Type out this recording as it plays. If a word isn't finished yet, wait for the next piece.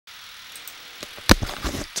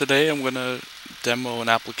Today I'm going to demo an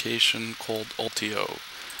application called Ulteo.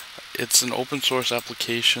 It's an open source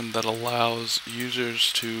application that allows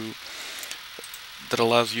users to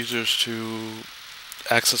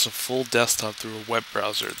access a full desktop through a web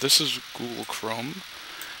browser. This is Google Chrome,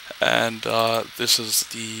 and this is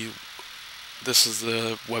the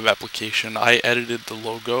web application. I edited the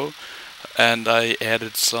logo, and I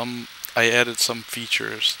added some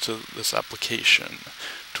features to this application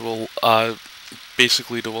to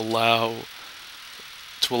basically to allow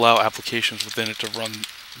applications within it to run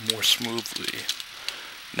more smoothly.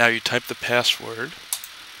 Now you type the password,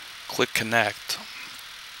 click connect,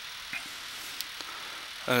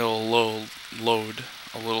 and it will load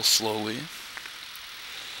a little slowly.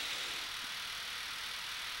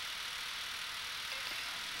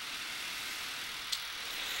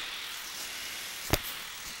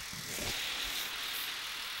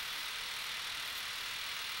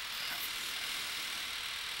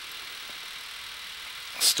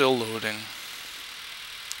 Still loading.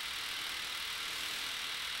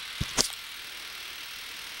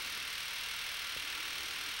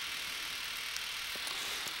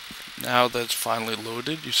 Now that it's finally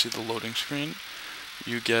loaded, you see the loading screen.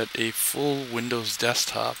 You get a full Windows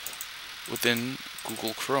desktop within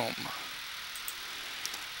Google Chrome.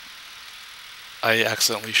 I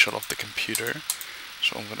accidentally shut off the computer,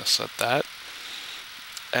 so I'm going to set that.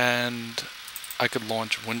 And I could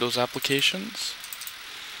launch Windows applications,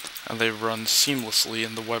 and they run seamlessly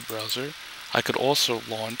in the web browser. I could also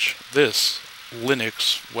launch this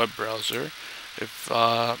Linux web browser. If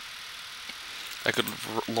I could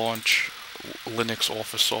launch Linux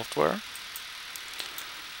Office software,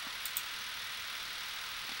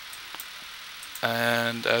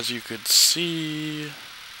 and as you could see,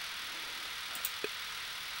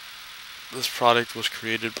 this product was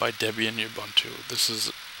created by Debian Ubuntu. This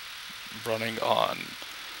is running on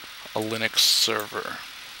a Linux server.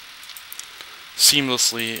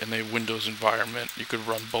 Seamlessly in a Windows environment. You could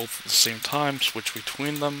run both at the same time, switch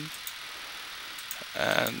between them,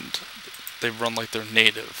 and they run like they're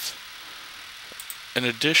native. In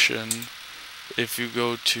addition, if you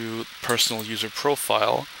go to personal user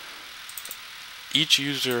profile, each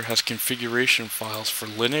user has configuration files for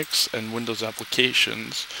Linux and Windows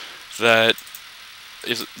applications that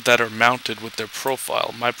are mounted with their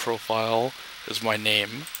profile. My profile is my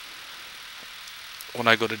name. When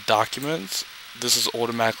I go to Documents, this is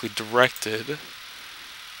automatically directed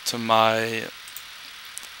to my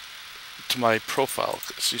profile.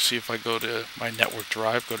 So you see, if I go to my network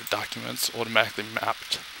drive, go to Documents, automatically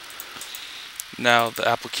mapped. Now the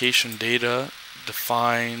application data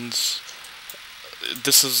defines,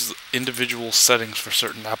 this is individual settings for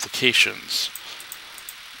certain applications,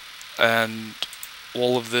 and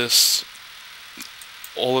all of this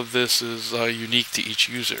is unique to each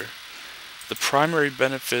user. The primary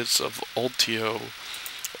benefits of Ulteo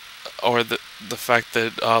are the fact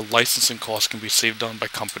that licensing costs can be saved on by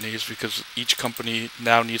companies, because each company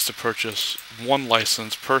now needs to purchase one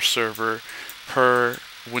license per server per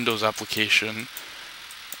Windows application.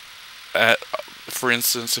 For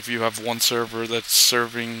instance, if you have one server that's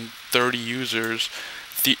serving 30 users,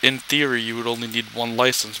 in theory you would only need one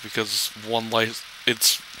license, because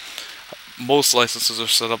most licenses are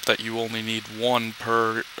set up that you only need one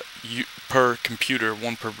per computer,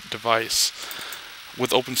 one per device.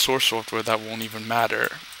 With open source software, that won't even matter.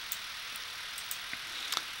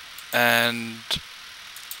 And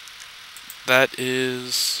that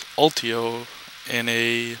is Ulteo in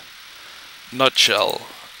a nutshell.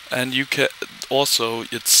 And you can also,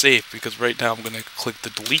 it's safe, because right now I'm going to click the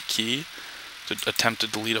delete key to attempt to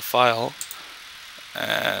delete a file,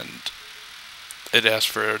 and it asks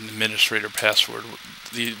for an administrator password.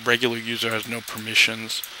 The regular user has no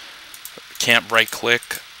permissions, can't right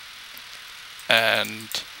click,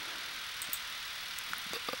 and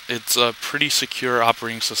it's a pretty secure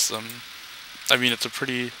operating system. I mean, it's a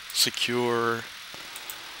pretty secure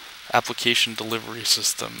application delivery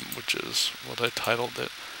system, which is what I titled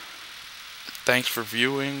it. Thanks for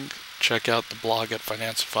viewing. Check out the blog at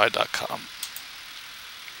Financeify.com.